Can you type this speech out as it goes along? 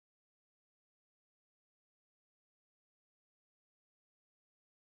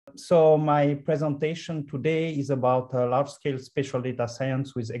So my presentation today is about large-scale spatial data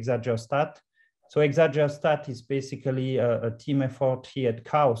science with ExaGeoStat. So ExaGeoStat is basically a team effort here at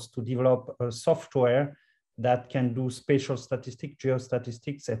KAUST to develop a software that can do spatial statistics,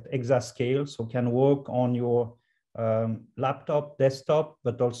 geostatistics at exascale, so can work on your laptop, desktop,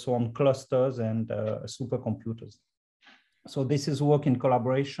 but also on clusters and supercomputers. So this is work in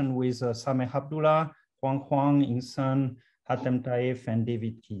collaboration with Sameh Abdullah, Huang, Ingsun, Hatem Taif, and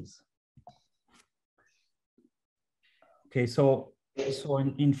David Keys. Okay, so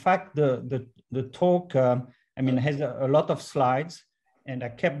in fact, the talk, I mean, has a lot of slides, and I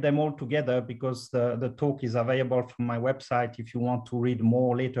kept them all together because the talk is available from my website if you want to read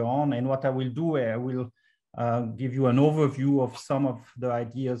more later on. And what I will do, I will give you an overview of some of the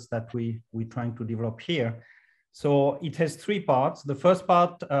ideas that we're trying to develop here. So it has three parts. The first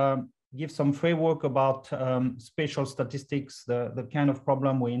part gives some framework about spatial statistics, the kind of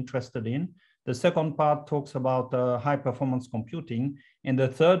problem we're interested in. The second part talks about high performance computing. And the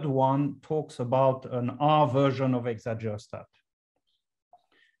third one talks about an R version of ExaGeoStat.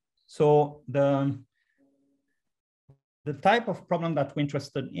 So the type of problem that we're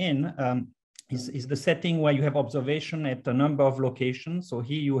interested in is the setting where you have observation at a number of locations. So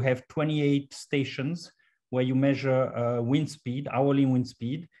here you have 28 stations where you measure wind speed, hourly wind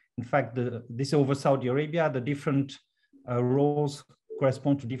speed. In fact, this is over Saudi Arabia. The different rows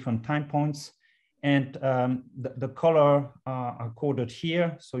correspond to different time points. And the color are coded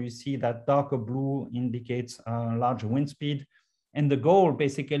here. So you see that darker blue indicates larger wind speed. And the goal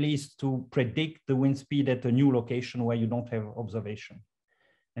basically is to predict the wind speed at a new location where you don't have observation.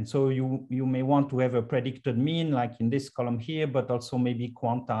 And so you may want to have a predicted mean, like in this column here, but also maybe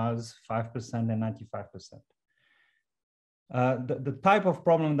quantiles 5% and 95%. The type of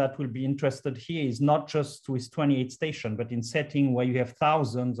problem that will be interested here is not just with 28 stations, but in setting where you have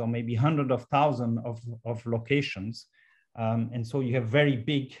thousands or maybe hundreds of thousands of locations. And so you have very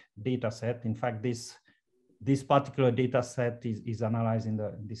big data set. In fact, this particular data set is analyzed in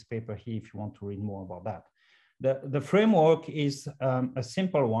this paper here if you want to read more about that. The framework is a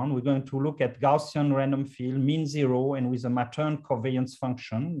simple one. We're going to look at Gaussian random field, mean zero, and with a Matern covariance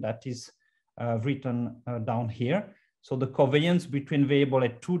function that is written down here. So the covariance between variable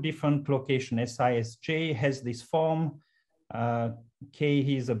at two different locations, Si, Sj, has this form. K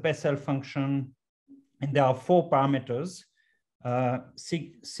is a Bessel function. And there are four parameters,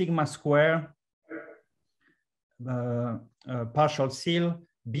 sigma square, partial CIL,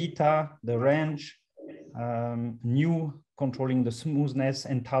 beta, the range, nu controlling the smoothness,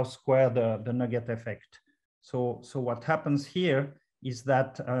 and tau square, the nugget effect. So what happens here is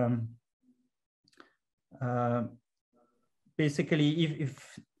that basically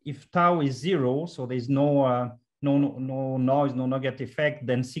if tau is zero, so there's no noise, no nugget effect,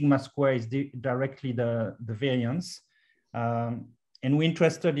 then sigma square is directly the variance. And we're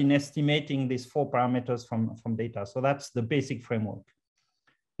interested in estimating these four parameters from data. So that's the basic framework.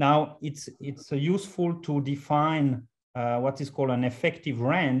 Now, it's useful to define what is called an effective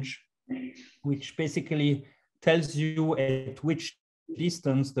range, which basically tells you at which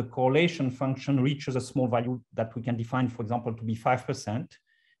distance the correlation function reaches a small value that we can define, for example, to be 5%.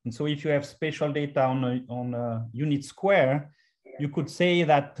 And so if you have spatial data on a unit square, you could say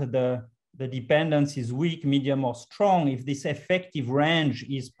that the dependence is weak, medium, or strong if this effective range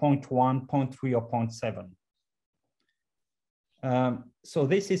is 0.1, 0.3, or 0.7. So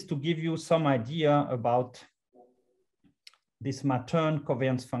this is to give you some idea about this Matern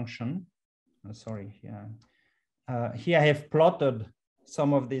covariance function. Here I have plotted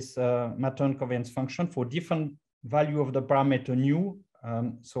some of this Matern covariance function for different value of the parameter nu.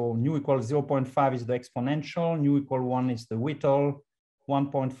 So nu equals 0.5 is the exponential, nu equal 1 is the Whittle,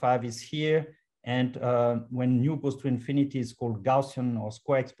 1.5 is here. And when nu goes to infinity, it's called Gaussian or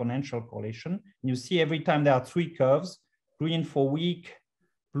square exponential correlation. You see every time there are three curves, green for weak,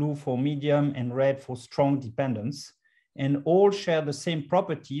 blue for medium, and red for strong dependence. And all share the same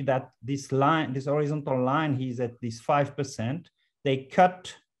property that this line, this horizontal line here is at this 5%. They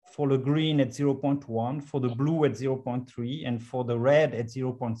cut for the green at 0.1, for the blue at 0.3, and for the red at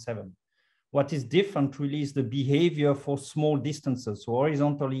 0.7. What is different really is the behavior for small distances. So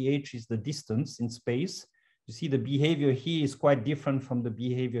horizontally, h is the distance in space. You see the behavior here is quite different from the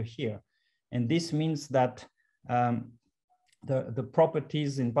behavior here. And this means that the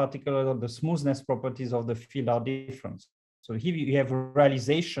properties, in particular, the smoothness properties of the field are different. So here you have a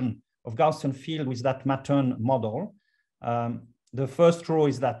realization of Gaussian field with that Matern model. The first row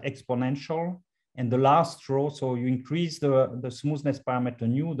is that exponential, and the last row, so you increase the smoothness parameter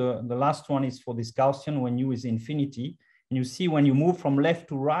nu. The last one is for this Gaussian when nu is infinity. And you see when you move from left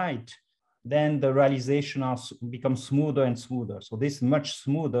to right, then the realization becomes smoother and smoother. So this is much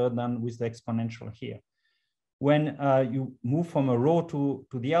smoother than with the exponential here. When you move from a row to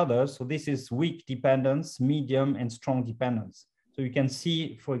the other, so this is weak dependence, medium, and strong dependence. So you can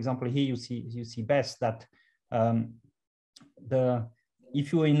see, for example, here you see best that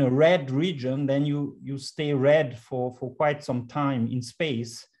if you're in a red region, then you stay red for quite some time in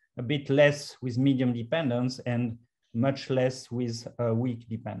space, a bit less with medium dependence and much less with weak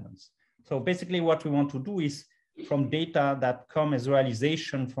dependence. So basically what we want to do is, from data that come as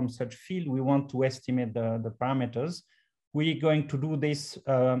realization from such field, we want to estimate the parameters. We're going to do this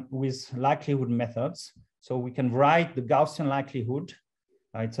with likelihood methods. So we can write the Gaussian likelihood.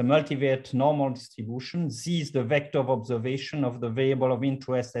 It's a multivariate normal distribution. Z is the vector of observation of the variable of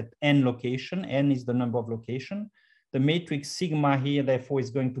interest at n location. N is the number of location. The matrix sigma here, therefore, is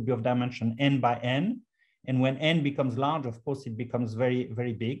going to be of dimension n by n. And when n becomes large, of course, it becomes very,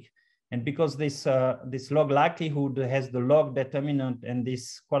 very big. And because this log likelihood has the log determinant and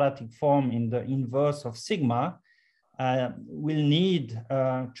this quadratic form in the inverse of sigma, we'll need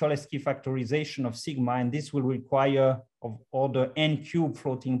Cholesky factorization of sigma, and this will require of order n cube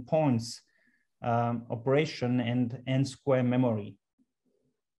floating points operation and n square memory.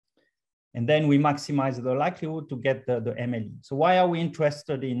 And then we maximize the likelihood to get the MLE. So why are we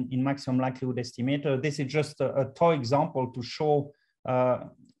interested in maximum likelihood estimator? This is just a toy example to show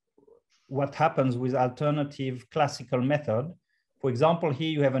what happens with alternative classical method. For example, here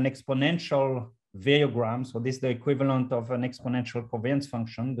you have an exponential variogram. So this is the equivalent of an exponential covariance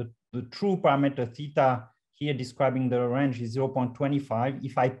function. The true parameter theta here describing the range is 0.25.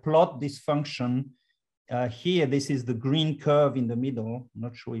 If I plot this function here, this is the green curve in the middle. I'm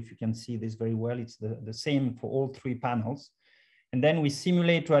not sure if you can see this very well. It's the same for all three panels. And then we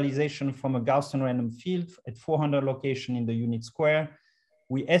simulate realization from a Gaussian random field at 400 location in the unit square.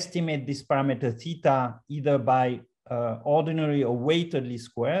 We estimate this parameter theta either by ordinary or weighted least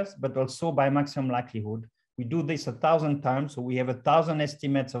squares, but also by maximum likelihood. We do this 1,000 times. So we have 1,000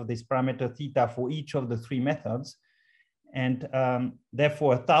 estimates of this parameter theta for each of the three methods. And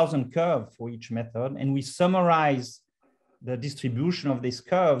therefore 1,000 curves for each method. And we summarize the distribution of these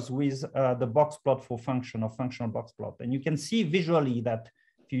curves with the box plot for function or functional box plot. And you can see visually that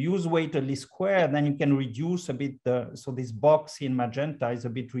if you use weighted least square, then you can reduce a bit. So this box in magenta is a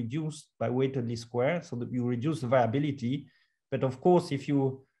bit reduced by weighted least square, so that you reduce the variability. But of course, if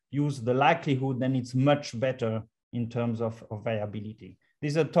you use the likelihood, then it's much better in terms of variability.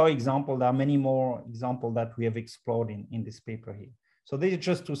 This is a toy example. There are many more examples that we have explored in this paper here. So this is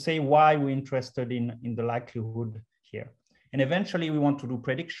just to say why we're interested in the likelihood here. And eventually we want to do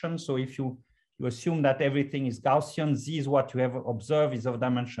predictions. So if you assume that everything is Gaussian, Z is what you have observed is of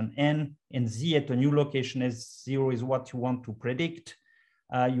dimension n, and Z at a new location as 0 is what you want to predict.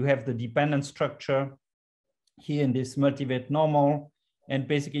 You have the dependent structure here in this multivariate normal. And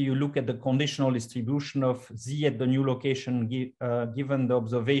basically you look at the conditional distribution of Z at the new location given the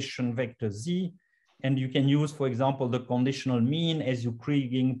observation vector Z. And you can use, for example, the conditional mean as your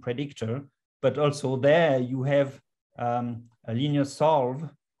Kriging predictor, but also there you have a linear solve.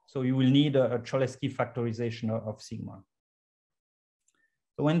 So you will need a Cholesky factorization of sigma.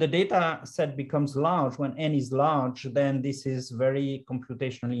 So when the data set becomes large, when n is large, then this is very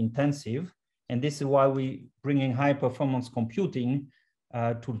computationally intensive. And this is why we bring in high performance computing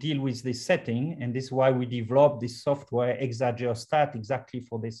to deal with this setting. And this is why we developed this software ExaGeoStat exactly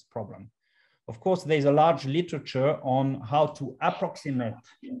for this problem. Of course, there's a large literature on how to approximate,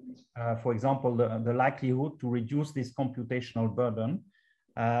 for example, the likelihood to reduce this computational burden.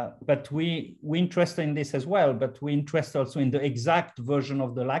 But we're interested in this as well, but we're interested also in the exact version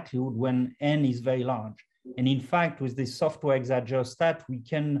of the likelihood when n is very large. And in fact, with this software ExaGeoStat, we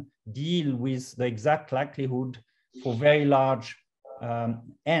can deal with the exact likelihood for very large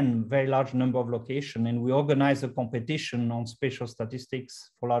very large number of locations. And we organize a competition on spatial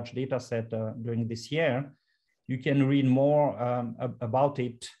statistics for large data set during this year. You can read more about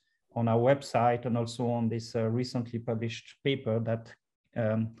it on our website and also on this recently published paper that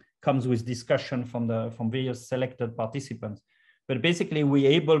comes with discussion from various selected participants. But basically,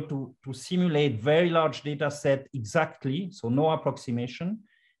 we're able to simulate very large data set exactly, so no approximation.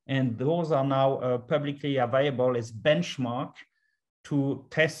 And those are now publicly available as benchmark to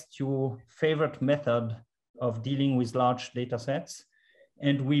test your favorite method of dealing with large data sets.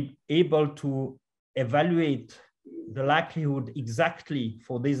 And we're able to evaluate the likelihood exactly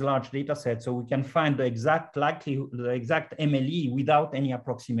for these large data sets. So we can find the exact likelihood, the exact MLE without any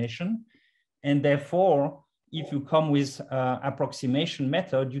approximation. And therefore, if you come with approximation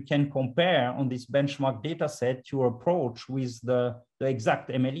method, you can compare on this benchmark data set your approach with the exact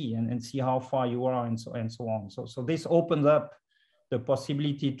MLE and see how far you are and so on. So this opens up the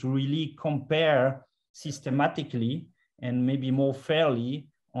possibility to really compare systematically and maybe more fairly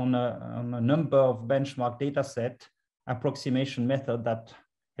on a number of benchmark data set approximation method that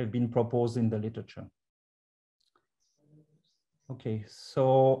have been proposed in the literature. Okay,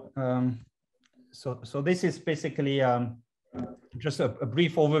 so this is basically just a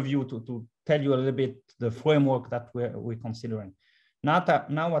brief overview to tell you a little bit the framework that we're considering.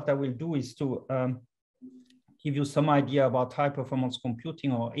 Now what I will do is to give you some idea about high performance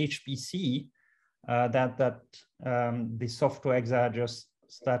computing, or HPC, that the software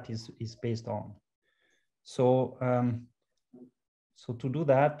ExaGeoStat is based on. So so to do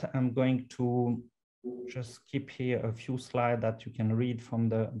that, I'm going to just skip here a few slides that you can read from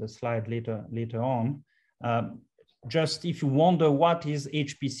the slide later on. Just if you wonder what is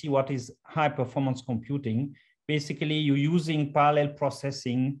HPC, what is high performance computing, basically you're using parallel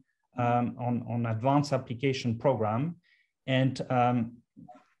processing on advanced application program. And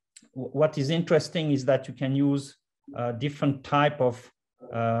what is interesting is that you can use different type of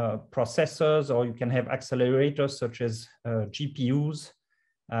processors, or you can have accelerators such as GPUs.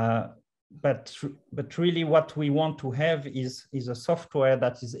 But really what we want to have is a software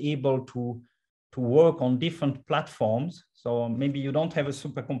that is able to work on different platforms. So maybe you don't have a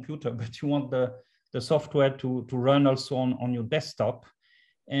supercomputer, but you want the software to run also on your desktop.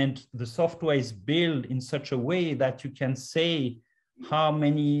 And the software is built in such a way that you can say how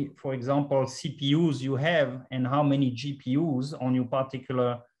many, for example, CPUs you have and how many GPUs on your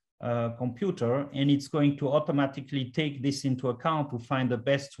particular computer, and it's going to automatically take this into account to find the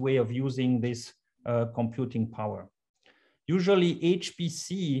best way of using this computing power. Usually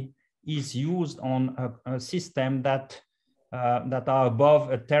HPC is used on a system that are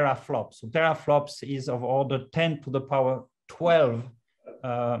above a teraflop. So teraflops is of order 10 to the power 12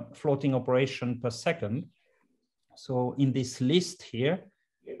 floating operation per second. So in this list here,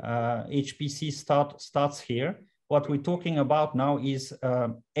 HPC starts here. What we're talking about now is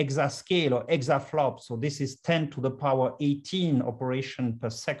exascale or exaflop. So this is 10 to the power 18 operation per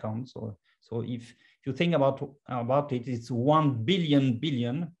second. So if you think about it, it's 1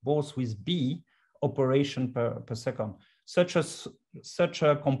 billion, both with B, operation per second. Such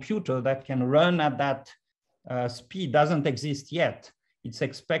a computer that can run at that speed doesn't exist yet. It's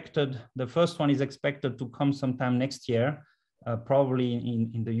expected, the first one is expected to come sometime next year, probably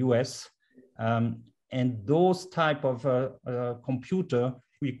in the US. And those type of computer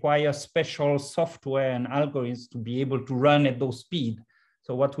require special software and algorithms to be able to run at those speed.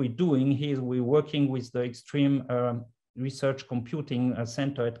 So what we're doing here is we're working with the Extreme Research Computing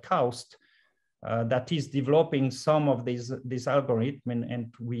Center at KAUST that is developing some of this algorithm,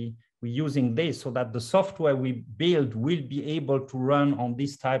 and we're using this so that the software we build will be able to run on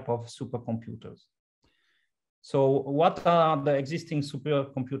this type of supercomputers. So what are the existing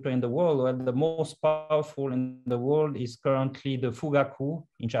supercomputer in the world? Well, the most powerful in the world is currently the Fugaku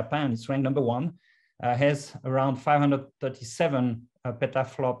in Japan. It's ranked #1, has around 537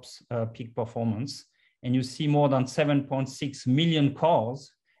 petaflops peak performance. And you see more than 7.6 million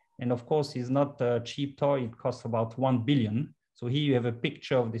cores. And of course, it's not a cheap toy. It costs about 1 billion. So here you have a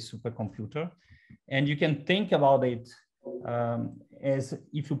picture of the supercomputer. And you can think about it as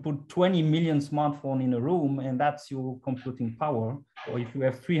if you put 20 million smartphones in a room, and that's your computing power, or if you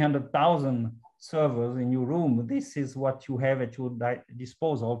have 300,000 servers in your room, this is what you have at your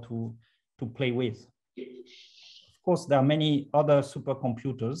disposal to play with. Of course, there are many other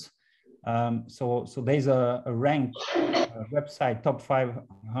supercomputers. So there's a ranked website, top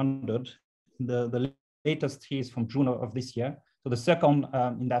 500. The latest here is from June of this year. So the second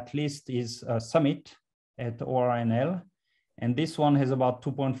in that list is Summit at ORNL. And this one has about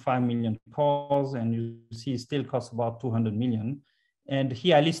 2.5 million cores, and you see it still costs about 200 million. And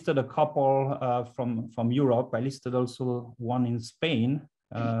here I listed a couple from Europe. I listed also one in Spain,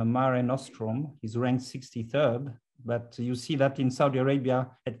 Mare Nostrum. He's ranked 63rd. But you see that in Saudi Arabia,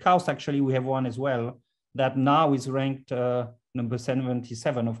 at KAUST, actually, we have one as well, that now is ranked number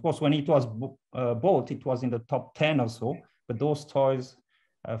 77. Of course, when it was bought, it was in the top 10 or so, but those toys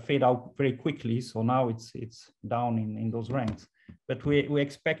fade out very quickly. So now it's down in those ranks. But we're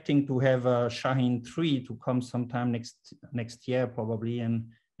expecting to have Shaheen 3 to come sometime next year, probably, and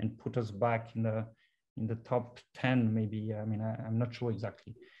put us back in the top 10, maybe. I mean, I'm not sure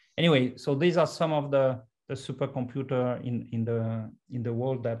exactly. Anyway, so these are some of the supercomputer in the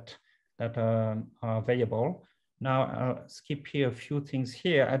world that are available. Now I'll skip here a few things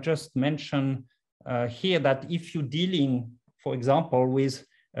here. I just mentioned here that if you're dealing, for example, with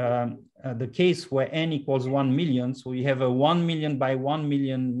the case where n equals 1 million, so you have a 1 million by 1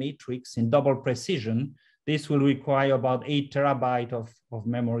 million matrix in double precision, this will require about 8 terabytes of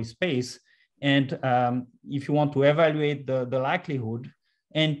memory space. And if you want to evaluate the likelihood,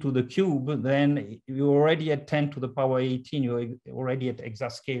 n to the cube, then you're already at 10 to the power 18, you're already at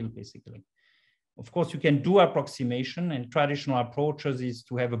exascale, basically. Of course, you can do approximation, and traditional approaches is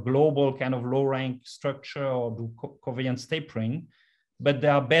to have a global kind of low rank structure or do covariance tapering, but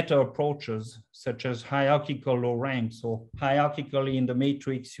there are better approaches such as hierarchical low rank. So hierarchically in the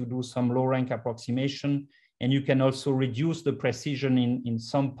matrix, you do some low rank approximation, and you can also reduce the precision in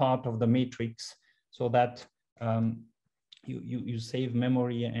some part of the matrix so that you save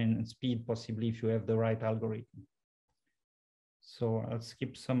memory and speed possibly if you have the right algorithm. So I'll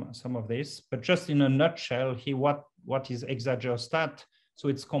skip some of this, but just in a nutshell here, what is ExaGeoStat? So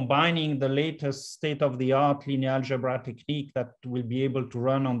it's combining the latest state-of-the-art linear algebra technique that will be able to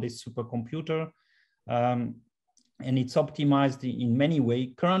run on this supercomputer. And it's optimized in many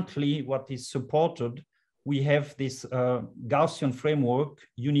ways. Currently, what is supported, we have this Gaussian framework,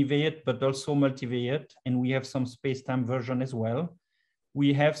 univariate, but also multivariate, and we have some space-time version as well.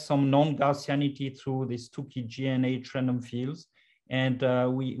 We have some non-Gaussianity through these 2-key G and H random fields. And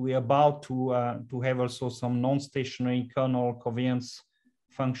we're about to have also some non-stationary kernel covariance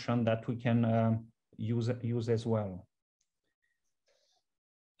function that we can use as well.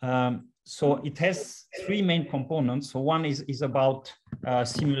 So it has 3 main components. So one is about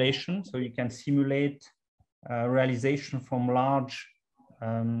simulation. So you can simulate realization from large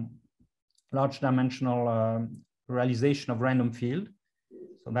dimensional realization of random field.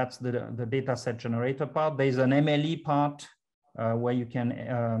 So that's the dataset generator part. There's an MLE part where you can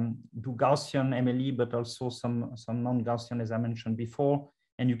do Gaussian MLE, but also some non-Gaussian, as I mentioned before.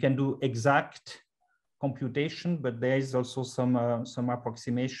 And you can do exact computation, but there is also some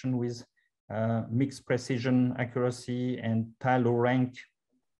approximation with mixed precision accuracy and tile low rank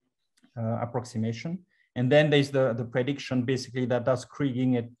approximation. And then there's the prediction basically that does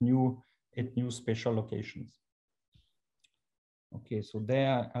kriging at new spatial locations. Okay, so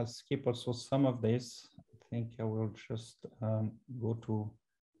there I'll skip also some of this. I think I will just go to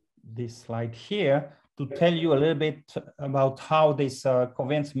this slide here to tell you a little bit about how this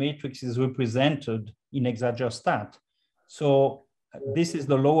covariance matrix is represented in ExaGeoStat. So this is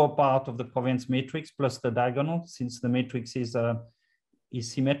the lower part of the covariance matrix plus the diagonal. Since the matrix is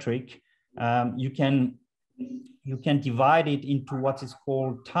symmetric, you can divide it into what is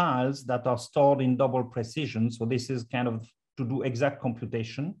called tiles that are stored in double precision. So this is kind of to do exact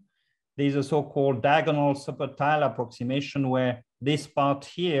computation. There's a so-called diagonal supertile approximation where this part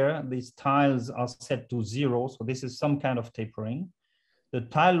here, these tiles are set to 0. So this is some kind of tapering. The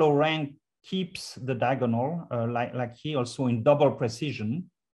tile low rank keeps the diagonal, like here also in double precision.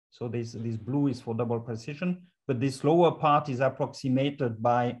 So this blue is for double precision, but this lower part is approximated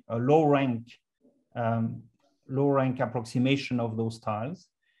by a low rank approximation of those tiles.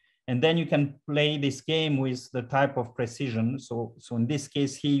 And then you can play this game with the type of precision. So in this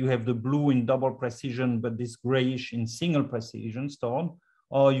case here, you have the blue in double precision, but this grayish in single precision stored.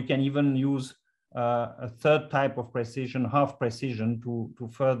 Or you can even use a third type of precision, half precision, to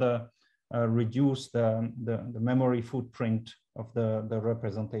further reduce the memory footprint of the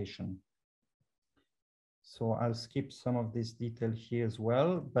representation. So I'll skip some of this detail here as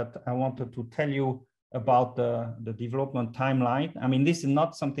well, but I wanted to tell you about the development timeline. I mean, this is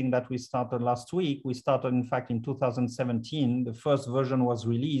not something that we started last week. We started, in fact, in 2017. The first version was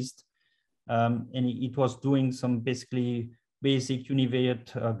released, and it was doing some basically basic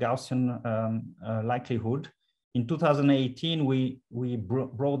univariate Gaussian likelihood. In 2018, we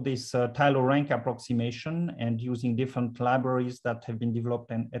brought this tile low rank approximation and using different libraries that have been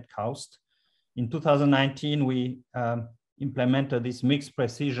developed at KAUST. In 2019, we implemented this mixed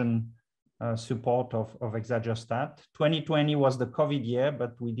precision support of ExaGeoStat. 2020 was the COVID year,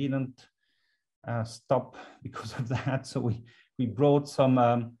 but we didn't stop because of that. So we brought some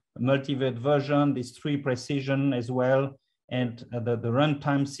multivariate version, this 3 precision as well, and the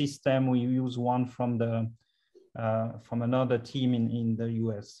runtime system. We use one from another team in the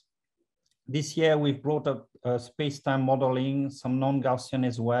US. This year we've brought up space-time modeling, some non-Gaussian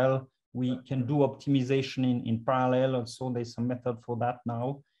as well. We can do optimization in parallel. Also, there's some method for that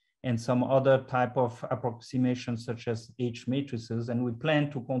now, and some other type of approximations such as H matrices. And we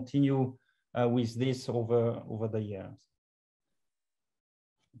plan to continue with this over the years.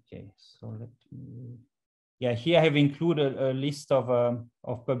 Okay, so let me, yeah, here I have included a list of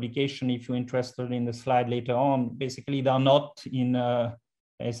publication if you're interested in the slide later on. Basically, they're not in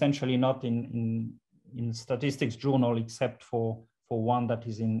essentially not in statistics journal, except for one that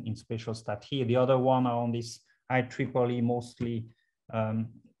is in SpatialStat here. The other one are on this IEEE mostly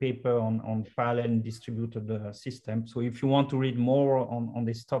paper on parallel and distributed system. So if you want to read more on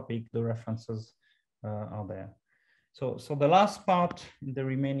this topic, the references are there. So the last part in the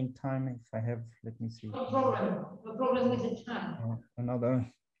remaining time, if I have, let me see. No problem with the time. Another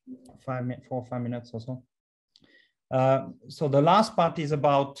 4 or 5 minutes or so. So the last part is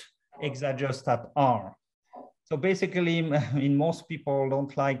about ExaGeoStat R. So basically, in most people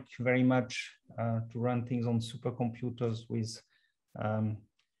don't like very much to run things on supercomputers with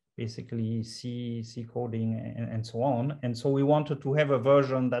basically C coding and so on. And so we wanted to have a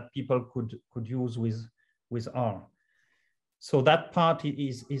version that people could use with R. So that part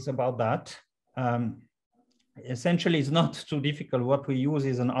is about that. Essentially, it's not too difficult. What we use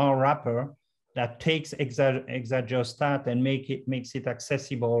is an R wrapper that takes ExaGeoStat and makes it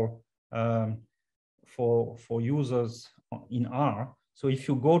accessible for users in R. So if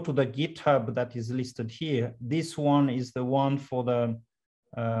you go to the GitHub that is listed here, this one is the one for the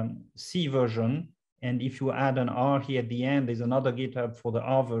C version. And if you add an R here at the end, there's another GitHub for the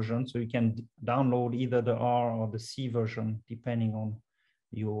R version. So you can download either the R or the C version, depending on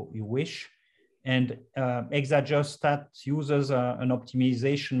your wish. And ExaGeoStat uses an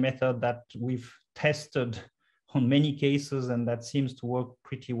optimization method that we've tested on many cases, and that seems to work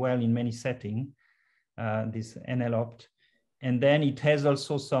pretty well in many settings, this NLOpt. And then it has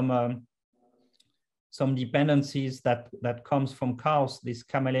also some dependencies that comes from KAUST, this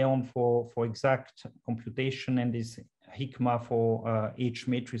chameleon for exact computation, and this HICMA for H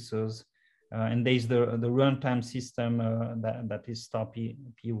matrices. And there's the runtime system that is star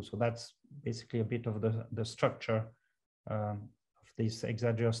PU. So that's basically a bit of the structure of this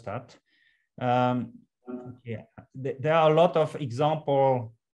ExaGeoStat. Yeah, there are a lot of examples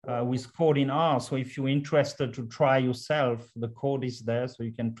with code in R. So if you're interested to try yourself, the code is there, so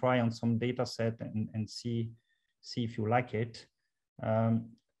you can try on some data set and see if you like it.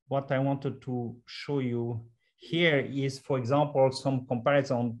 What I wanted to show you here is, for example, some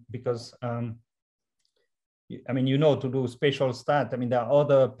comparison, because I mean, you know, to do SpatialStat, I mean, there are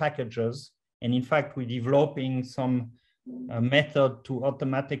other packages, and in fact, we're developing some method to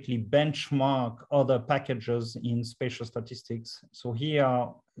automatically benchmark other packages in spatial statistics. So here,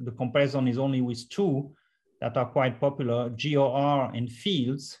 the comparison is only with two that are quite popular, GOR and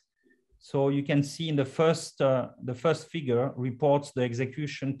fields. So you can see in the first figure reports the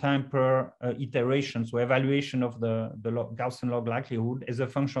execution time per iteration, so evaluation of the Gaussian log likelihood as a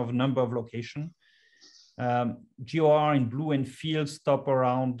function of number of location. GOR in blue and fields stop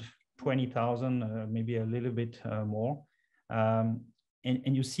around 20,000, maybe a little bit more.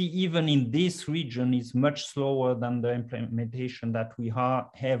 And you see, even in this region, is much slower than the implementation that we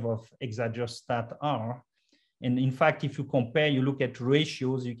have of ExaGeoStat R. And in fact, if you compare, you look at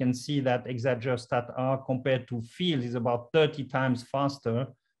ratios, you can see that ExaGeoStat R compared to fields is about 30 times faster,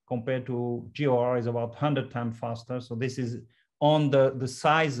 compared to GOR is about 100 times faster. So this is on the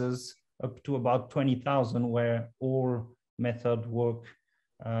sizes up to about 20,000, where all methods work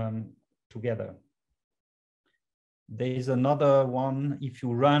together. There is another one if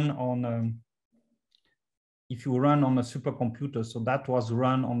you run on a supercomputer. So that was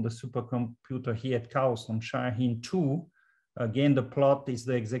run on the supercomputer here at KAUST on Shaheen 2. Again, the plot is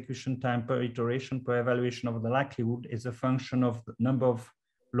the execution time per iteration per evaluation of the likelihood is a function of the number of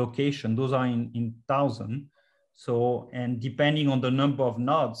locations. Those are in thousand. So, and depending on the number of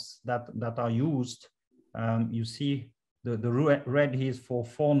nodes that are used, you see the red is for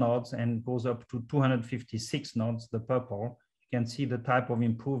 4 nodes and goes up to 256 nodes, the purple. You can see the type of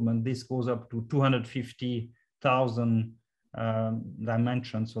improvement. This goes up to 250,000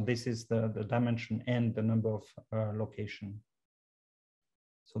 dimensions. So this is the dimension and the number of location.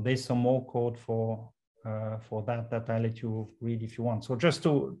 So there's some more code for that I let you read if you want. So just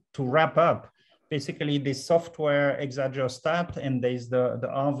to wrap up, basically this software ExaGeoStat, and there's the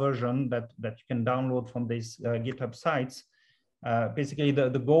R version that you can download from these GitHub sites. Basically the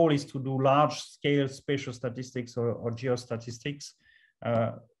goal is to do large scale spatial statistics or geostatistics.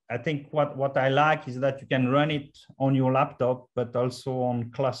 I think what I like is that you can run it on your laptop, but also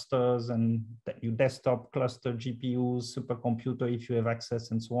on clusters and your desktop cluster, GPUs, supercomputer, if you have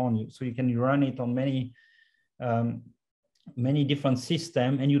access and so on. So you can run it on many different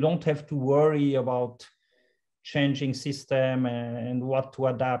systems, and you don't have to worry about changing system and what to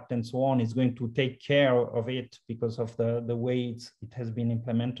adapt and so on. It's going to take care of it because of the way it has been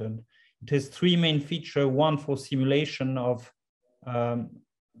implemented. It has 3 main features, one for simulation of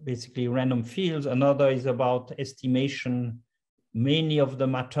basically random fields. Another is about estimation many of the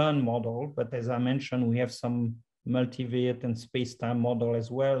Matern model, but as I mentioned, we have some multivariate and space-time model as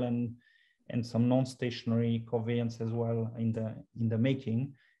well, and some non-stationary covariance as well in the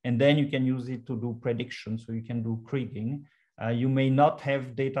making. And then you can use it to do predictions. So you can do kriging. You may not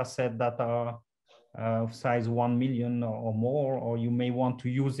have data set that are of size 1 million or more, or you may want to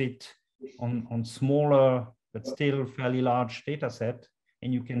use it on smaller, but still fairly large data set.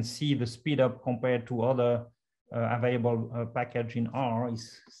 And you can see the speed up compared to other available package in R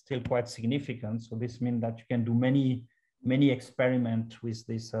is still quite significant. So this means that you can do many experiments with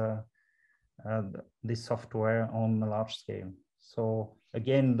this this software on a large scale. So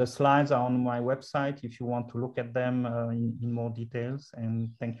again, the slides are on my website if you want to look at them in more details. And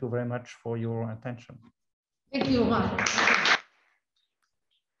thank you very much for your attention. Thank you, Marc.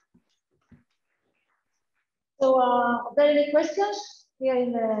 So are there any questions here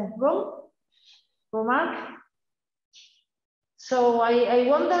in the room for Marc? So I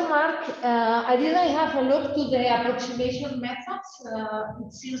wonder, Marc, I didn't have a look to the approximation methods.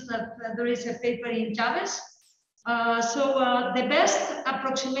 It seems that there is a paper in Chavez. So the best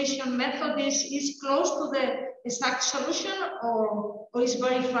approximation method is close to the exact solution, or is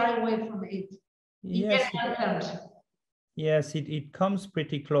very far away from it? Yes, it comes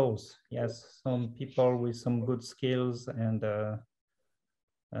pretty close. Yes, some people with some good skills, and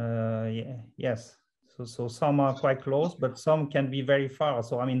yes. So some are quite close, but some can be very far.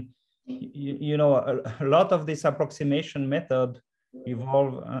 So I mean, you know, a lot of this approximation method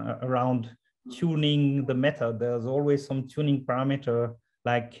evolve around tuning the method. There's always some tuning parameter,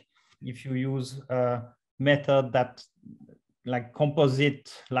 like if you use a method that like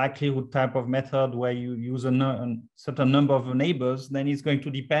composite likelihood type of method where you use a certain number of neighbors, then it's going to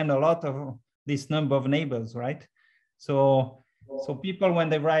depend a lot of this number of neighbors, right? So people, when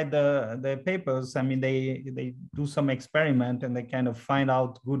they write the papers, I mean, they do some experiment and they kind of find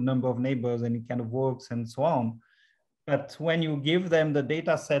out good number of neighbors and it kind of works and so on. But when you give them the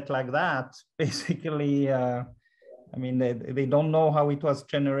data set like that, basically, I mean, they don't know how it was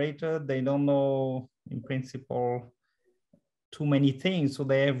generated. They don't know, in principle, too many things. So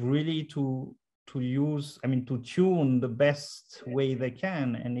they have really to use, I mean, to tune the best way they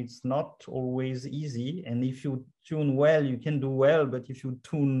can. And it's not always easy. And if you tune well, you can do well. But if you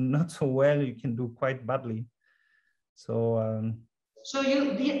tune not so well, you can do quite badly. So so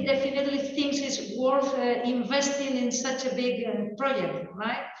you definitely think it's worth investing in such a big project,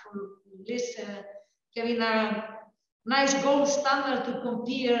 right? For this having a nice gold standard to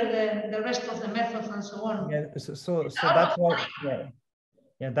compare the rest of the methods and so on. Yeah, so that was,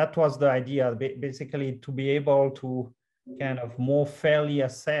 yeah, that was the idea, basically, to be able to kind of more fairly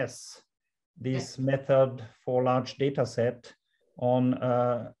assess this method for large data set on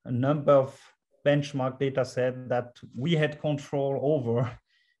a number of benchmark data set that we had control over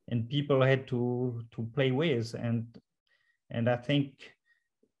and people had to play with. And I think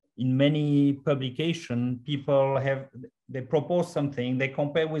in many publications, people they propose something, they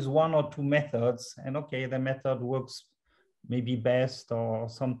compare with one or two methods, and okay, the method works maybe best or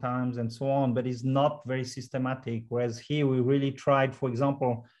sometimes and so on, but it's not very systematic. Whereas here we really tried, for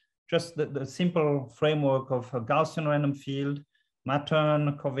example, just the simple framework of a Gaussian random field,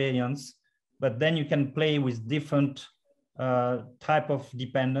 Matern covariance, but then you can play with different type of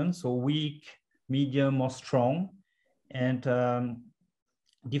dependence, so weak, medium, or strong, and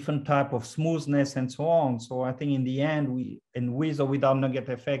different type of smoothness and so on. So I think in the end, and with or without nugget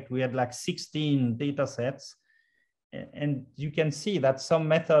effect, we had like 16 data sets. And you can see that some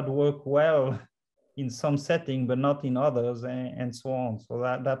method work well in some setting, but not in others, and so on. So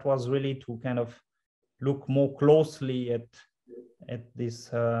that was really to kind of look more closely at this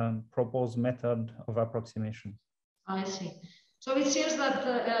proposed method of approximation. I see. So it seems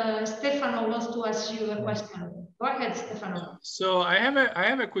that Stefano wants to ask you a question. Go ahead, Stefano. So I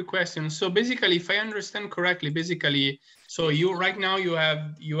have a quick question. So basically, if I understand correctly, basically, so you right now you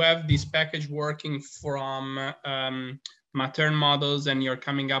have this package working from Matern models, and you're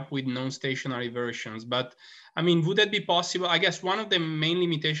coming up with non-stationary versions. But I mean, would that be possible? I guess one of the main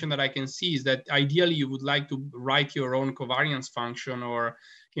limitations that I can see is that ideally you would like to write your own covariance function, or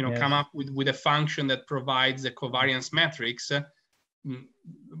come up with a function that provides a covariance matrix,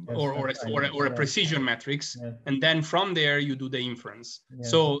 or a precision matrix, and then from there you do the inference.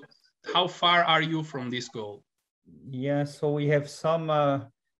 So how far are you from this goal? Yeah, so we have some.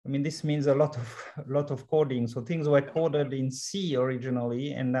 I mean, this means a lot of coding. So things were coded in C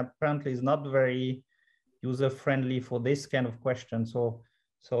originally, and apparently is not very user-friendly for this kind of question. So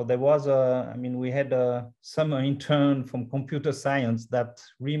there was I mean, we had a summer intern from computer science that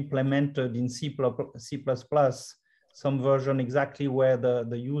re-implemented in C++ some version exactly where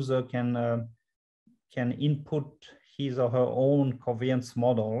the user can input his or her own covariance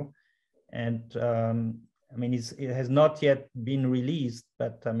model. And I mean, it has not yet been released,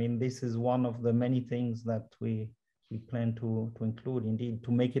 but I mean, this is one of the many things that we plan to include, indeed,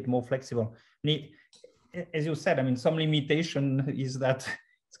 to make it more flexible. As you said, I mean, some limitation is that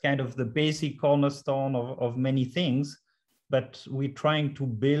it's kind of the basic cornerstone of many things, but we're trying to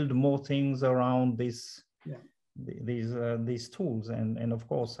build more things around this, these tools. And of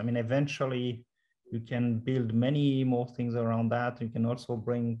course, I mean, eventually you can build many more things around that. You can also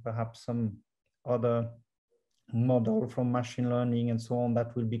bring perhaps some other model from machine learning and so on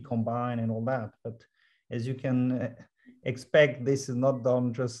that will be combined and all that. But as you can expect, this is not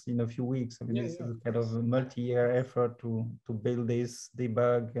done just in a few weeks. I mean, this is kind of a multi-year effort to build this,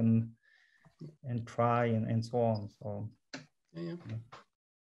 debug and try and so on. So